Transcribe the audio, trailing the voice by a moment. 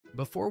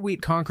Before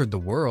wheat conquered the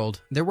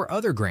world, there were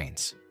other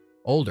grains.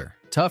 Older,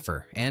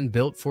 tougher, and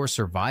built for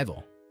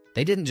survival.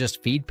 They didn't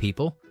just feed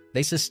people,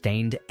 they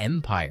sustained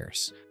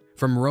empires.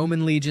 From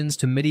Roman legions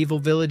to medieval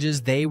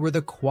villages, they were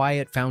the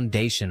quiet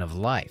foundation of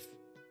life.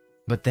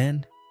 But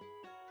then,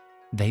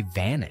 they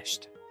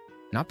vanished.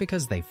 Not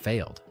because they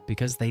failed,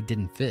 because they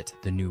didn't fit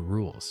the new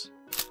rules.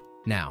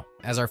 Now,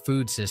 as our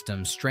food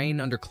systems strain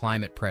under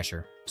climate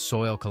pressure,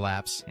 soil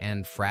collapse,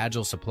 and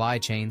fragile supply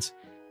chains,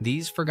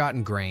 these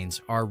forgotten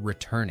grains are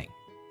returning,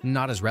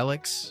 not as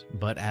relics,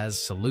 but as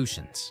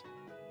solutions.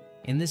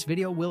 In this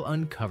video, we'll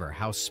uncover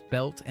how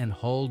spelt and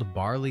hulled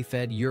barley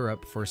fed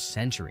Europe for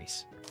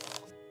centuries,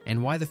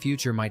 and why the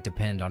future might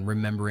depend on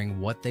remembering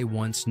what they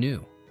once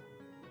knew.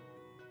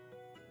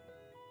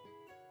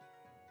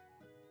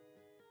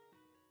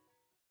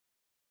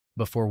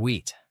 Before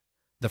wheat,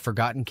 the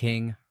forgotten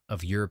king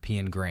of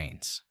European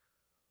grains.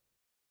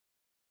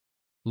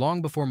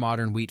 Long before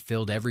modern wheat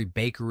filled every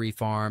bakery,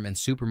 farm, and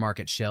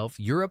supermarket shelf,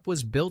 Europe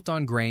was built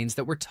on grains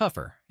that were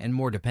tougher and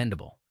more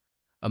dependable.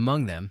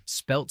 Among them,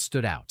 spelt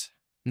stood out,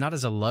 not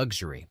as a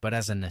luxury, but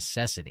as a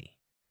necessity.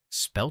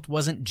 Spelt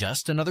wasn't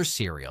just another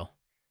cereal.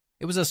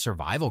 It was a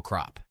survival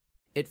crop.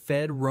 It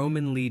fed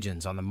Roman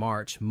legions on the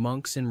march,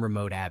 monks in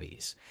remote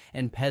abbeys,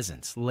 and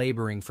peasants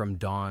laboring from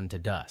dawn to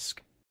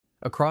dusk.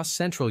 Across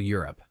Central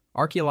Europe,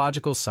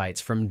 archaeological sites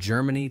from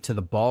Germany to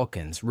the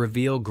Balkans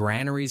reveal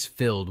granaries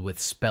filled with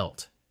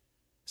spelt,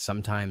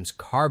 sometimes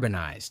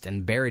carbonized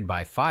and buried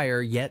by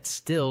fire, yet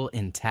still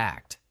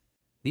intact.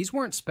 These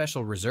weren't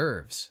special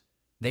reserves.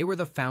 They were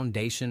the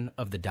foundation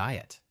of the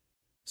diet.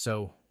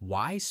 So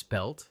why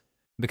spelt?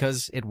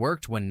 Because it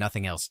worked when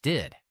nothing else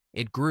did.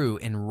 It grew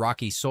in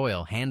rocky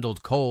soil,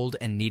 handled cold,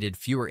 and needed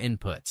fewer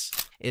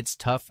inputs. Its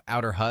tough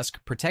outer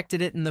husk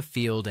protected it in the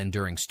field and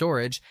during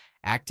storage,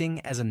 acting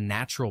as a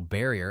natural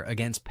barrier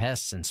against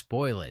pests and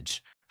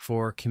spoilage.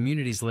 For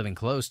communities living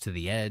close to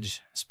the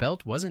edge,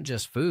 spelt wasn't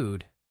just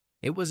food,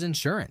 it was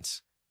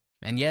insurance.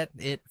 And yet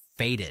it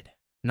faded,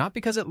 not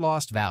because it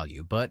lost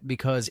value, but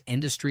because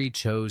industry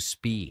chose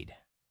speed.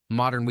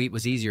 Modern wheat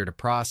was easier to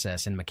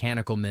process in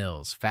mechanical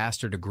mills,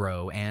 faster to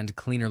grow, and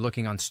cleaner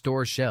looking on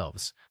store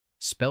shelves.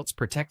 Spelt's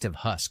protective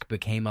husk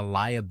became a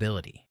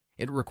liability.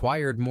 It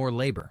required more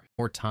labor,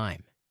 more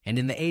time, and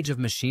in the age of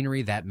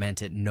machinery that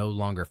meant it no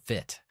longer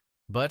fit.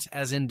 But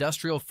as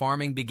industrial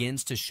farming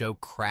begins to show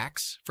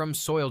cracks, from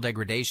soil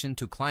degradation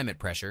to climate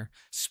pressure,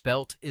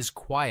 spelt is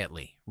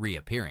quietly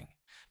reappearing.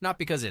 Not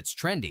because it's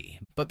trendy,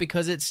 but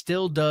because it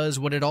still does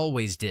what it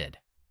always did.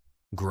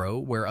 Grow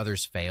where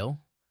others fail,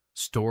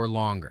 store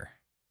longer,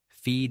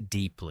 feed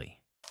deeply.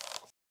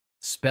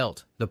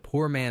 Spelt, the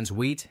poor man's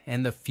wheat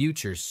and the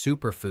future's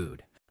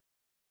superfood.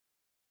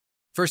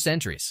 For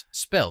centuries,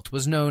 spelt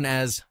was known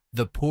as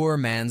the poor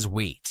man's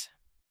wheat.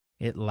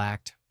 It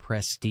lacked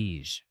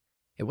prestige.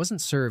 It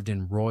wasn't served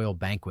in royal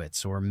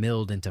banquets or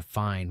milled into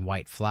fine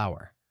white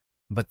flour.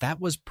 But that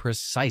was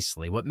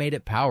precisely what made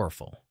it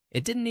powerful.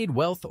 It didn't need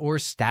wealth or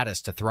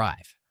status to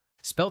thrive.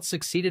 Spelt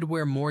succeeded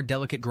where more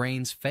delicate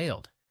grains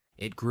failed.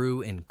 It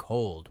grew in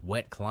cold,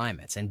 wet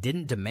climates and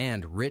didn't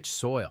demand rich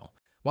soil.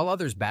 While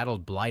others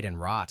battled blight and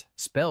rot,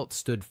 spelt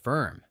stood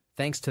firm,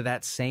 thanks to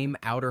that same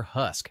outer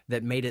husk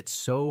that made it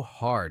so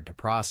hard to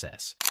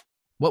process.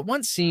 What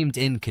once seemed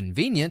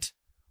inconvenient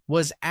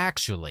was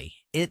actually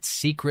its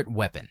secret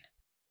weapon.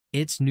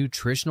 Its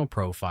nutritional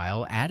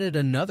profile added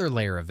another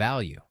layer of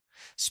value.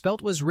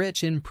 Spelt was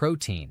rich in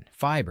protein,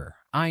 fiber,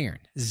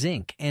 iron,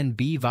 zinc, and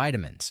B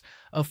vitamins,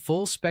 a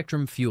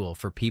full-spectrum fuel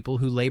for people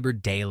who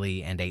labored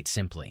daily and ate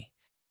simply.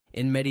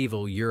 In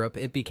medieval Europe,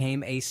 it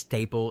became a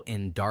staple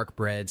in dark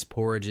breads,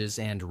 porridges,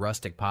 and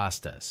rustic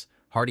pastas,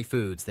 hearty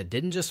foods that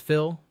didn't just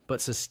fill,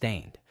 but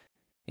sustained.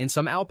 In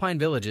some alpine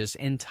villages,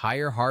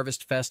 entire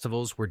harvest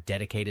festivals were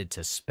dedicated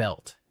to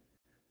spelt.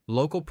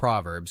 Local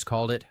proverbs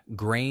called it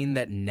grain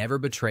that never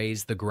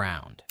betrays the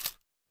ground.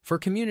 For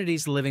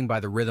communities living by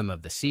the rhythm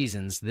of the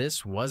seasons,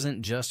 this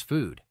wasn't just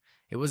food.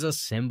 It was a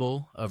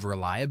symbol of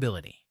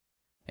reliability.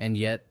 And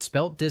yet,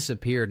 spelt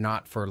disappeared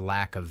not for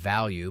lack of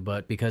value,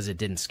 but because it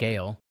didn't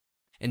scale.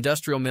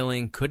 Industrial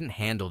milling couldn't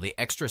handle the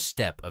extra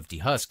step of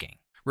dehusking.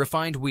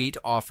 Refined wheat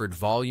offered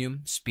volume,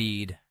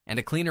 speed, and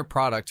a cleaner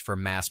product for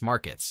mass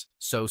markets,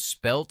 so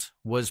spelt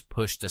was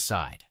pushed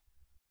aside.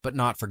 But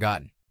not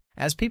forgotten.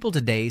 As people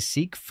today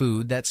seek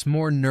food that's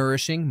more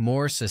nourishing,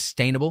 more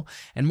sustainable,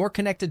 and more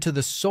connected to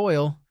the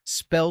soil,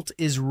 spelt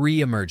is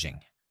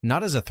re-emerging,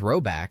 not as a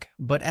throwback,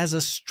 but as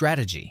a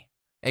strategy.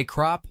 A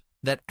crop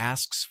that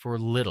asks for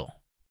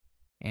little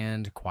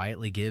and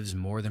quietly gives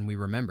more than we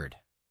remembered.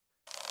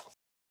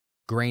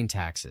 Grain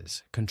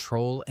taxes,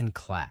 control, and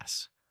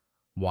class.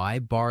 Why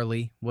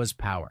barley was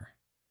power.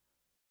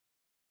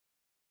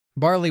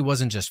 Barley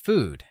wasn't just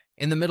food.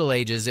 In the Middle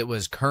Ages, it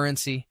was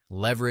currency,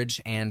 leverage,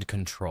 and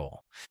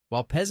control.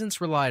 While peasants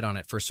relied on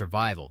it for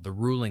survival, the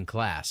ruling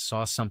class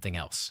saw something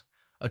else: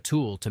 a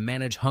tool to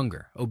manage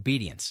hunger,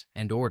 obedience,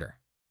 and order.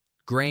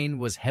 Grain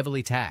was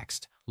heavily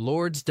taxed.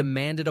 Lords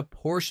demanded a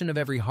portion of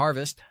every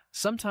harvest,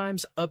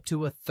 sometimes up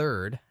to a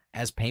third,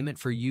 as payment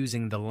for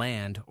using the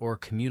land or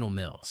communal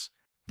mills.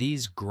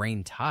 These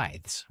grain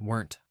tithes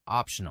weren't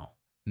optional.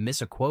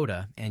 Miss a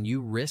quota and you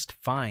risked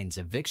fines,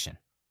 eviction,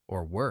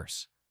 or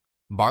worse.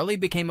 Barley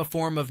became a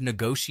form of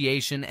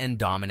negotiation and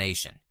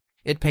domination.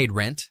 It paid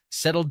rent,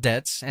 settled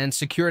debts, and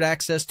secured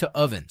access to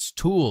ovens,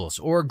 tools,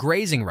 or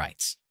grazing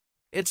rights.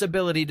 Its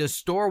ability to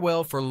store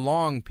well for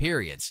long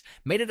periods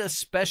made it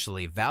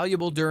especially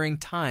valuable during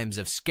times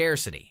of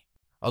scarcity.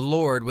 A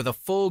lord with a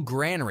full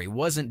granary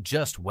wasn't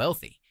just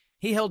wealthy.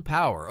 He held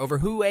power over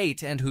who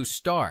ate and who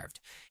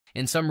starved.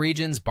 In some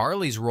regions,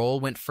 barley's role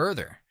went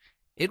further.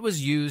 It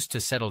was used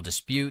to settle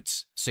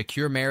disputes,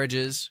 secure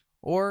marriages,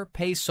 or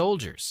pay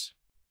soldiers.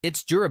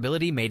 Its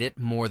durability made it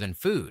more than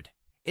food.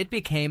 It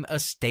became a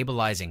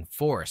stabilizing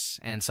force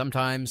and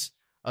sometimes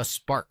a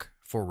spark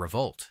for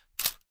revolt.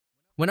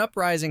 When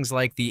uprisings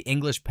like the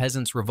English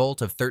Peasants'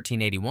 Revolt of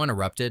 1381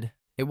 erupted,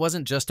 it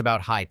wasn't just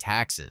about high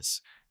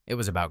taxes. It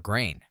was about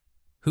grain.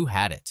 Who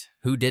had it,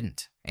 who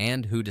didn't,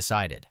 and who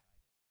decided.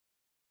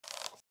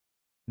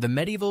 The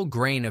medieval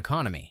grain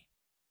economy.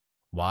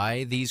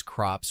 Why these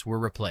crops were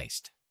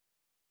replaced.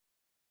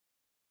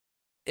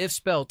 If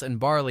spelt and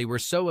barley were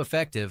so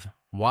effective,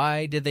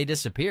 why did they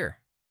disappear?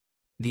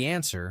 The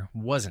answer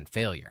wasn't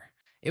failure.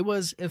 It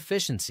was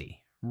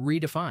efficiency,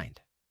 redefined.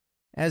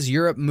 As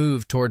Europe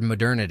moved toward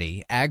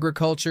modernity,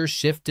 agriculture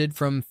shifted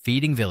from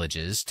feeding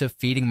villages to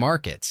feeding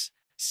markets.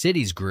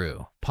 Cities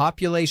grew,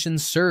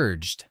 populations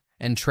surged,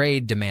 and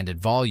trade demanded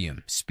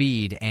volume,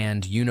 speed,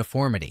 and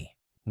uniformity.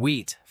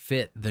 Wheat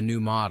fit the new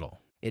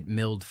model. It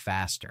milled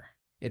faster.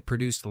 It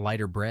produced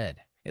lighter bread.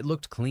 It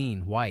looked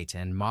clean, white,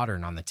 and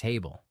modern on the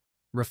table.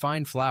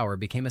 Refined flour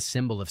became a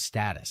symbol of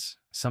status,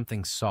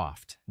 something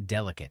soft,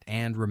 delicate,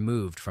 and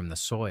removed from the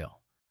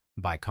soil.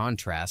 By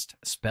contrast,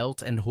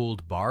 spelt and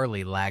hulled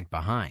barley lagged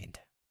behind.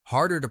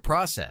 Harder to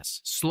process,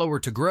 slower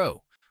to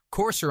grow,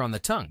 coarser on the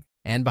tongue,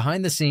 and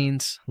behind the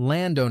scenes,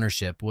 land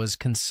ownership was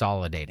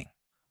consolidating.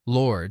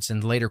 Lords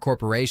and later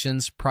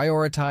corporations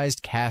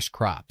prioritized cash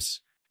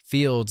crops.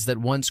 Fields that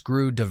once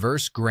grew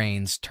diverse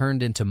grains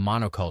turned into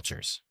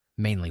monocultures,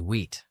 mainly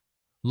wheat.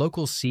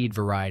 Local seed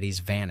varieties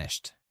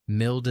vanished.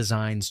 Mill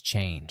designs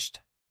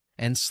changed,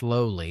 and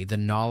slowly the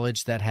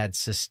knowledge that had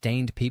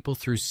sustained people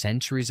through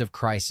centuries of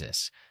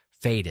crisis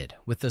faded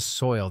with the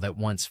soil that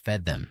once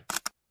fed them.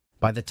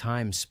 By the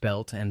time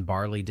spelt and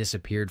barley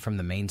disappeared from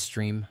the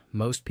mainstream,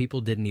 most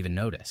people didn't even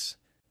notice.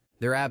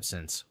 Their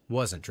absence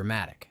wasn't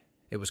dramatic.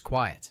 It was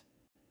quiet,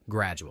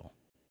 gradual.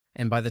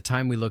 And by the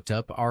time we looked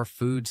up, our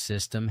food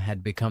system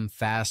had become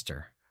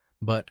faster,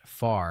 but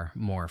far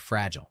more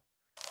fragile.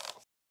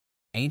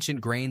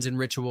 Ancient grains and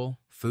ritual,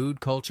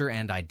 food culture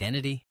and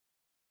identity.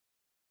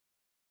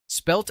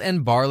 Spelt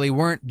and barley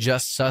weren't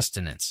just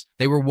sustenance.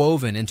 They were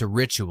woven into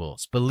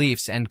rituals,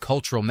 beliefs, and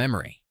cultural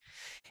memory.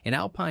 In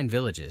alpine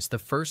villages, the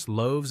first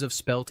loaves of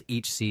spelt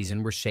each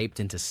season were shaped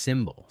into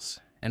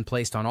symbols and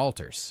placed on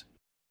altars.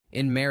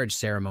 In marriage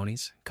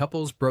ceremonies,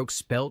 couples broke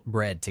spelt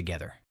bread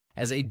together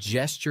as a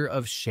gesture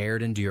of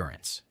shared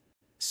endurance.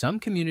 Some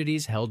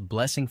communities held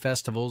blessing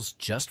festivals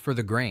just for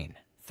the grain,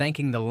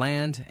 thanking the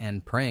land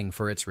and praying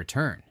for its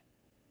return.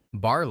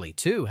 Barley,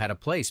 too, had a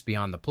place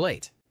beyond the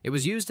plate. It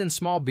was used in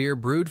small beer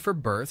brewed for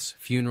births,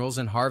 funerals,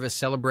 and harvest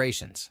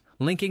celebrations,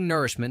 linking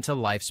nourishment to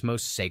life's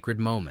most sacred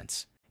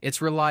moments.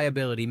 Its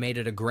reliability made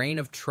it a grain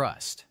of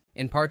trust.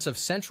 In parts of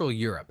Central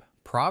Europe,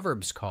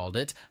 Proverbs called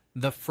it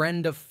the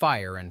friend of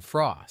fire and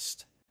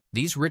frost.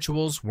 These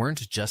rituals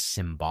weren't just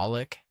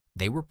symbolic.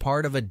 They were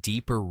part of a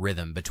deeper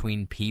rhythm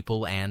between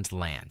people and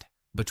land,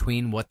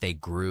 between what they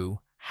grew,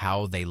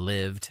 how they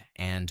lived,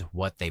 and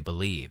what they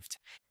believed.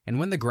 And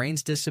when the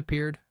grains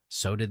disappeared,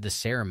 so did the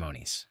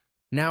ceremonies.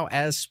 Now,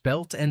 as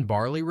spelt and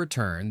barley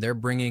return, they're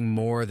bringing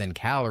more than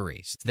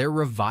calories. They're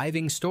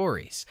reviving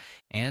stories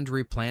and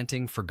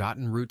replanting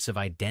forgotten roots of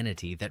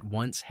identity that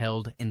once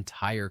held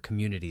entire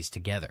communities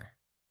together.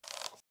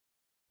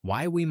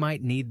 Why we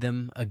might need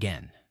them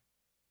again.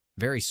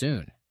 Very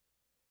soon.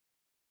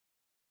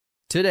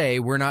 Today,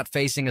 we're not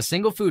facing a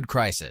single food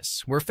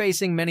crisis. We're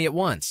facing many at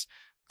once.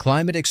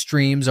 Climate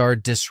extremes are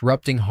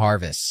disrupting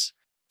harvests.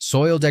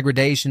 Soil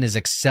degradation is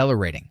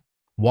accelerating.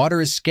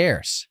 Water is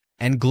scarce.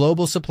 And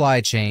global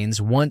supply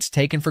chains, once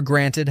taken for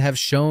granted, have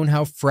shown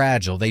how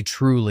fragile they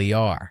truly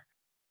are.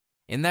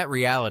 In that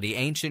reality,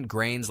 ancient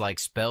grains like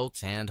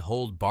spelt and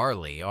hulled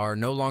barley are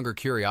no longer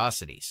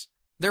curiosities.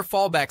 They're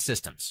fallback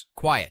systems,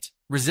 quiet,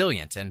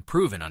 resilient, and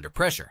proven under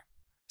pressure.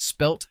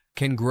 Spelt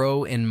can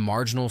grow in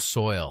marginal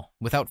soil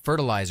without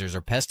fertilizers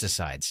or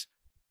pesticides.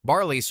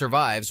 Barley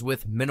survives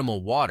with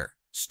minimal water,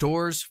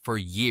 stores for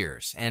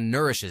years, and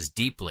nourishes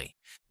deeply.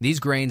 These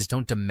grains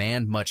don't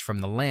demand much from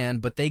the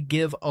land, but they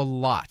give a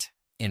lot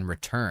in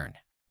return.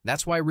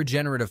 That's why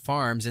regenerative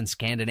farms in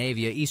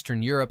Scandinavia,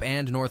 Eastern Europe,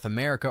 and North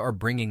America are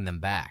bringing them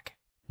back.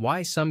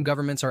 Why some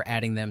governments are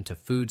adding them to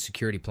food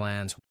security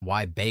plans,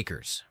 why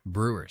bakers,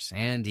 brewers,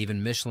 and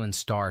even Michelin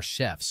star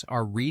chefs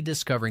are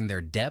rediscovering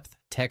their depth,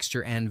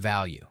 texture, and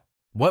value.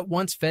 What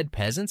once fed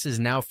peasants is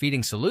now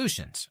feeding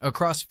solutions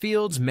across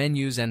fields,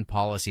 menus, and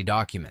policy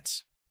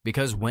documents.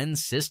 Because when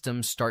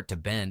systems start to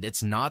bend,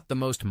 it's not the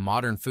most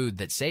modern food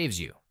that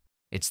saves you.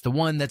 It's the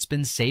one that's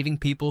been saving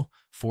people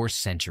for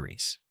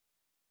centuries.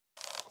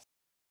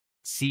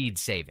 Seed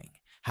saving: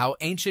 how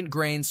ancient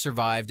grains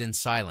survived in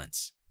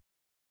silence.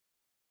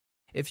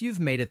 If you've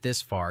made it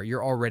this far,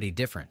 you're already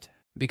different,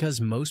 because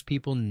most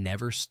people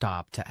never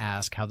stop to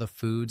ask how the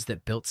foods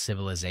that built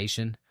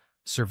civilization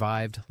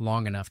survived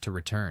long enough to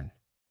return.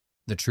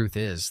 The truth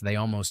is, they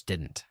almost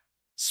didn't.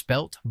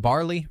 Spelt,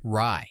 barley,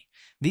 rye.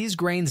 These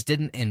grains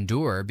didn't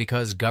endure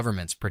because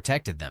governments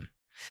protected them.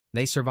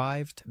 They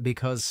survived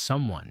because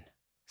someone,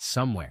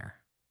 somewhere,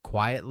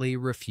 quietly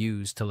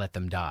refused to let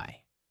them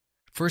die.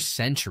 For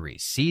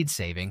centuries, seed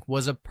saving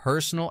was a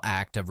personal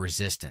act of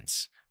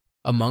resistance.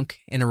 A monk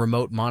in a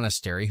remote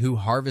monastery who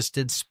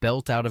harvested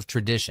spelt out of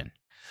tradition.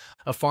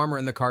 A farmer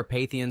in the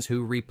Carpathians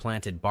who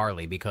replanted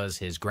barley because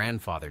his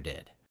grandfather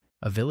did.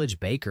 A village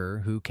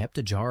baker who kept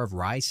a jar of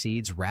rye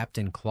seeds wrapped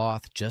in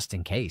cloth just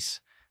in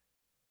case.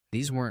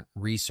 These weren't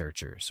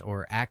researchers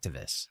or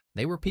activists.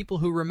 They were people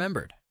who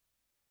remembered.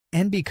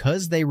 And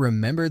because they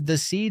remembered, the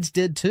seeds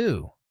did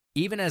too.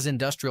 Even as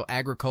industrial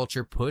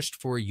agriculture pushed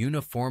for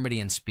uniformity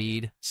and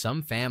speed,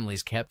 some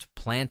families kept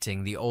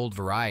planting the old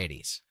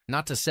varieties,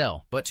 not to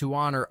sell, but to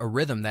honor a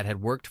rhythm that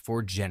had worked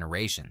for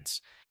generations.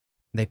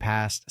 They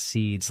passed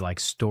seeds like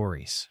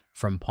stories,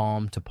 from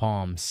palm to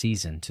palm,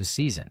 season to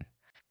season.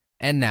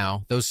 And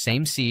now, those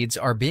same seeds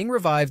are being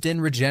revived in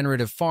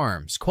regenerative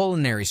farms,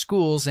 culinary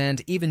schools,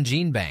 and even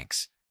gene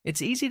banks.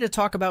 It's easy to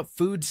talk about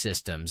food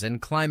systems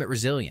and climate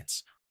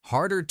resilience.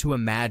 Harder to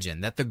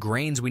imagine that the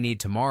grains we need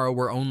tomorrow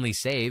were only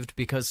saved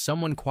because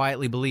someone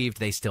quietly believed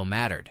they still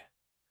mattered.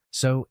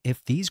 So,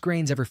 if these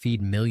grains ever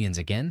feed millions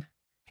again,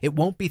 it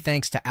won't be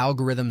thanks to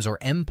algorithms or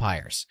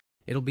empires.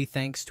 It'll be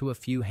thanks to a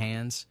few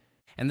hands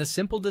and the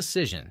simple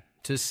decision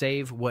to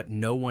save what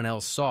no one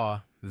else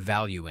saw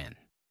value in.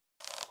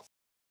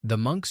 The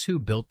monks who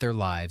built their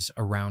lives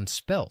around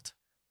spelt.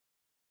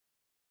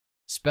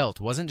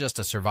 Spelt wasn't just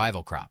a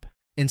survival crop.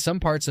 In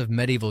some parts of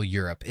medieval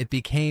Europe, it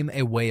became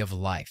a way of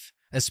life,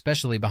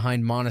 especially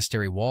behind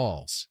monastery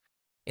walls.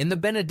 In the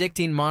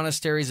Benedictine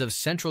monasteries of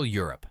Central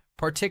Europe,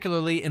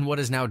 particularly in what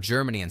is now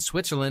Germany and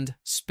Switzerland,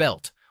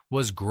 spelt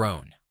was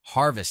grown,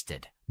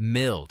 harvested,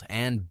 milled,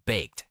 and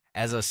baked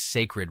as a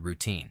sacred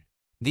routine.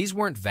 These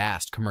weren't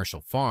vast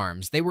commercial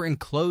farms. They were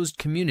enclosed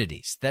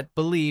communities that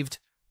believed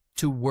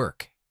to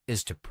work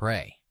is to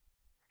pray.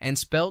 And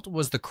spelt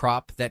was the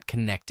crop that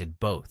connected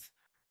both.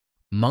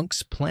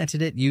 Monks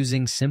planted it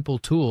using simple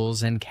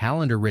tools and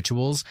calendar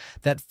rituals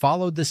that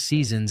followed the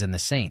seasons and the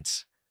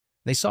saints.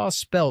 They saw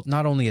spelt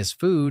not only as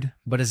food,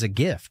 but as a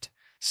gift,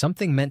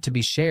 something meant to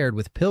be shared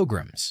with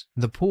pilgrims,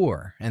 the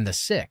poor, and the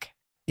sick.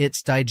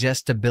 Its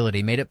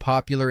digestibility made it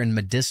popular in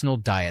medicinal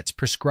diets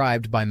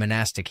prescribed by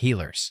monastic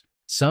healers.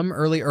 Some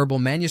early herbal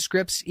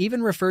manuscripts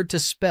even referred to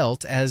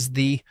spelt as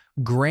the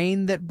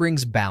grain that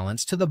brings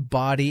balance to the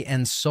body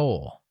and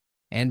soul.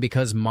 And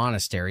because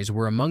monasteries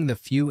were among the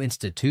few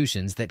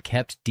institutions that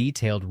kept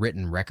detailed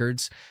written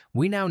records,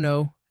 we now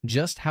know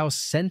just how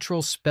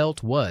central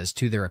spelt was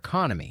to their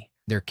economy,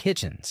 their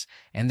kitchens,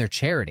 and their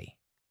charity.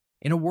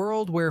 In a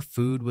world where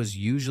food was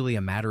usually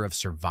a matter of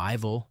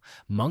survival,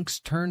 monks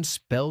turned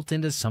spelt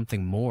into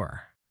something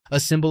more. A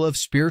symbol of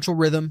spiritual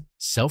rhythm,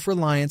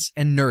 self-reliance,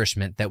 and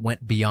nourishment that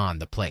went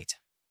beyond the plate.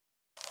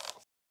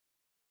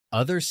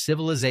 Other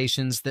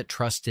civilizations that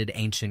trusted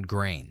ancient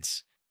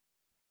grains.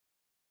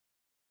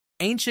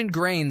 Ancient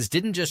grains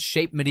didn't just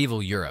shape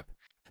medieval Europe.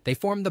 They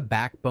formed the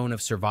backbone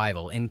of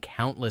survival in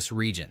countless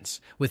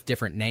regions, with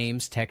different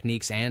names,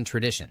 techniques, and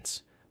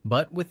traditions,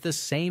 but with the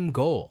same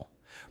goal: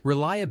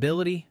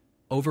 reliability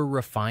over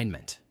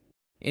refinement.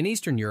 In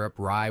Eastern Europe,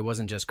 rye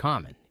wasn't just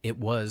common, it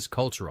was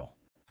cultural.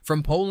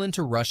 From Poland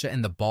to Russia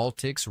and the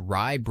Baltics,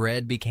 rye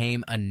bread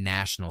became a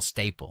national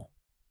staple.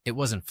 It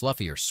wasn't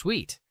fluffy or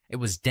sweet. It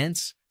was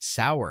dense,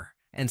 sour,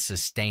 and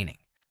sustaining.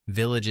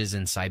 Villages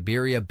in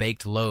Siberia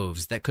baked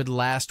loaves that could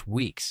last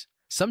weeks,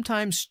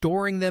 sometimes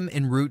storing them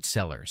in root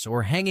cellars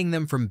or hanging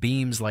them from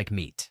beams like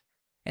meat.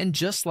 And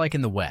just like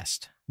in the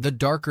West, the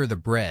darker the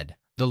bread,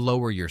 the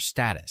lower your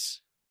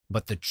status.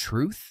 But the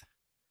truth?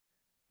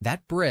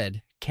 That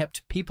bread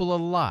kept people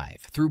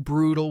alive through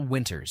brutal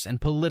winters and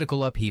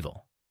political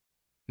upheaval.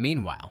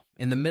 Meanwhile,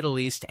 in the Middle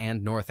East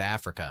and North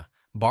Africa,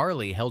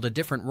 barley held a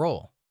different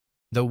role.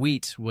 Though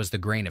wheat was the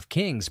grain of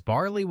kings,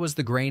 barley was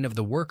the grain of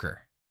the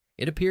worker.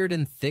 It appeared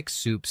in thick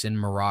soups in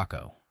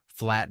Morocco,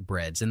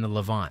 flatbreads in the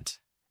Levant,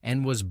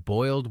 and was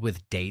boiled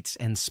with dates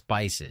and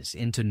spices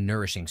into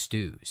nourishing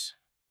stews.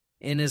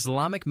 In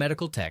Islamic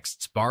medical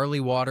texts, barley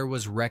water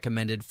was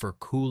recommended for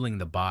cooling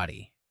the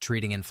body,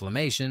 treating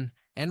inflammation,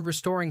 and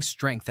restoring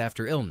strength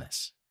after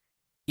illness.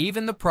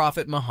 Even the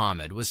Prophet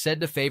Muhammad was said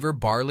to favor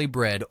barley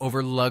bread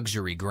over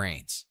luxury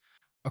grains.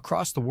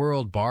 Across the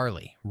world,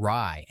 barley,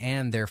 rye,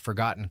 and their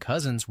forgotten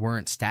cousins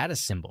weren't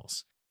status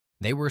symbols.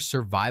 They were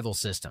survival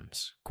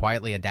systems,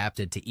 quietly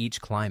adapted to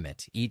each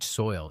climate, each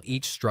soil,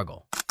 each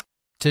struggle.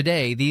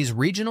 Today, these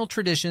regional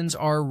traditions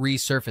are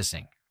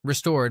resurfacing,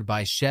 restored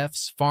by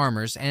chefs,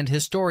 farmers, and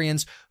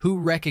historians who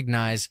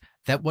recognize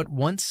that what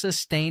once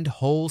sustained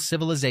whole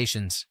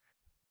civilizations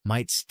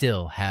might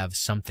still have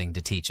something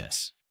to teach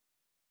us.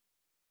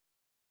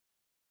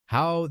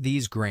 How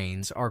these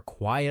grains are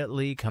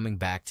quietly coming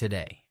back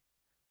today.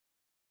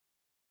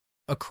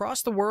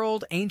 Across the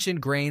world,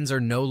 ancient grains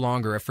are no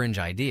longer a fringe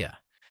idea.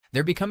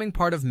 They're becoming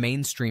part of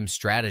mainstream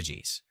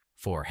strategies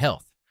for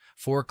health,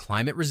 for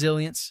climate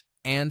resilience,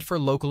 and for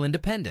local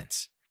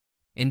independence.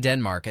 In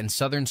Denmark and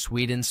southern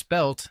Sweden,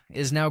 spelt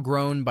is now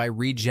grown by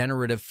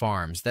regenerative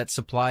farms that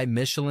supply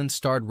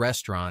Michelin-starred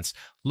restaurants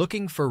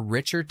looking for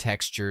richer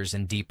textures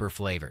and deeper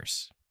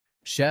flavors.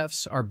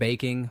 Chefs are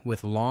baking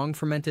with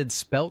long-fermented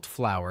spelt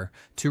flour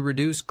to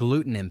reduce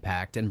gluten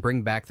impact and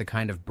bring back the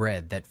kind of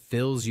bread that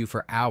fills you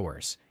for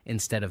hours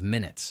instead of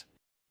minutes.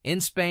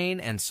 In Spain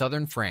and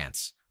southern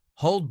France,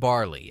 hulled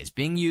barley is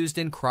being used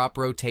in crop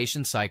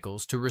rotation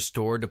cycles to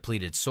restore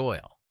depleted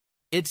soil.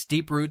 Its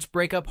deep roots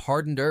break up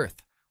hardened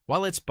earth,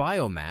 while its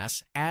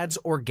biomass adds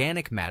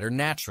organic matter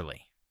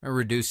naturally,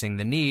 reducing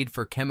the need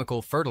for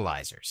chemical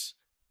fertilizers.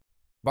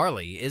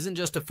 Barley isn't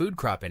just a food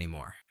crop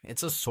anymore,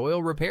 it's a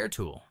soil repair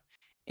tool.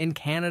 In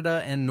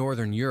Canada and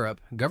Northern Europe,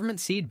 government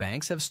seed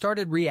banks have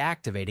started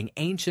reactivating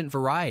ancient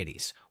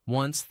varieties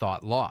once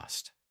thought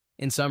lost.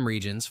 In some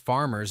regions,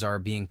 farmers are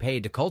being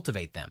paid to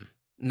cultivate them,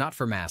 not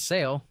for mass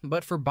sale,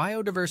 but for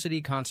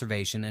biodiversity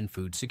conservation and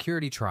food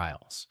security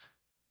trials.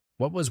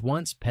 What was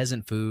once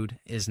peasant food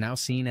is now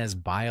seen as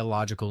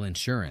biological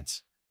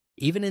insurance.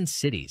 Even in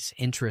cities,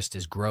 interest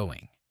is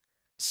growing.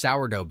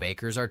 Sourdough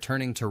bakers are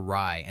turning to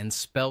rye and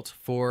spelt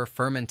for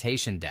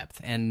fermentation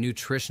depth and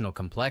nutritional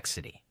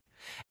complexity.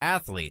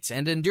 Athletes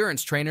and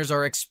endurance trainers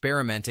are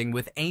experimenting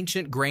with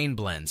ancient grain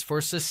blends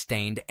for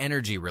sustained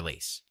energy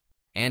release.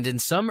 And in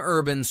some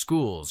urban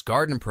schools,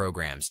 garden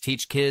programs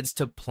teach kids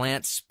to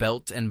plant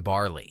spelt and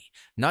barley,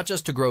 not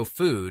just to grow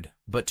food,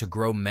 but to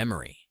grow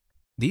memory.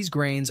 These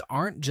grains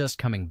aren't just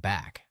coming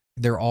back,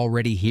 they're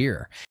already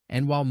here.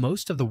 And while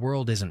most of the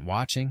world isn't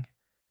watching,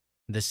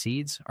 the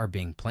seeds are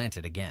being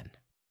planted again.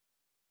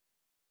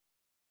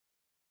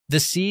 The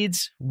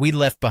seeds we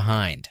left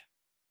behind.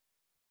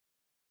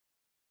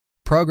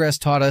 Progress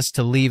taught us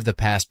to leave the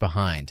past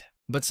behind,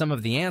 but some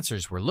of the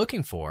answers we're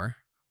looking for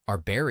are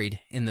buried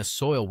in the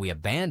soil we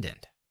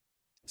abandoned.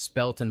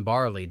 Spelt and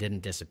barley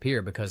didn't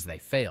disappear because they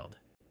failed.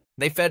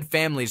 They fed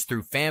families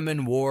through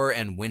famine, war,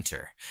 and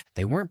winter.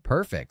 They weren't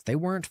perfect, they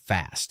weren't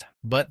fast,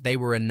 but they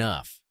were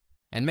enough.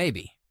 And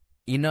maybe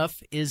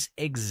enough is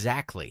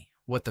exactly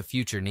what the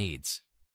future needs.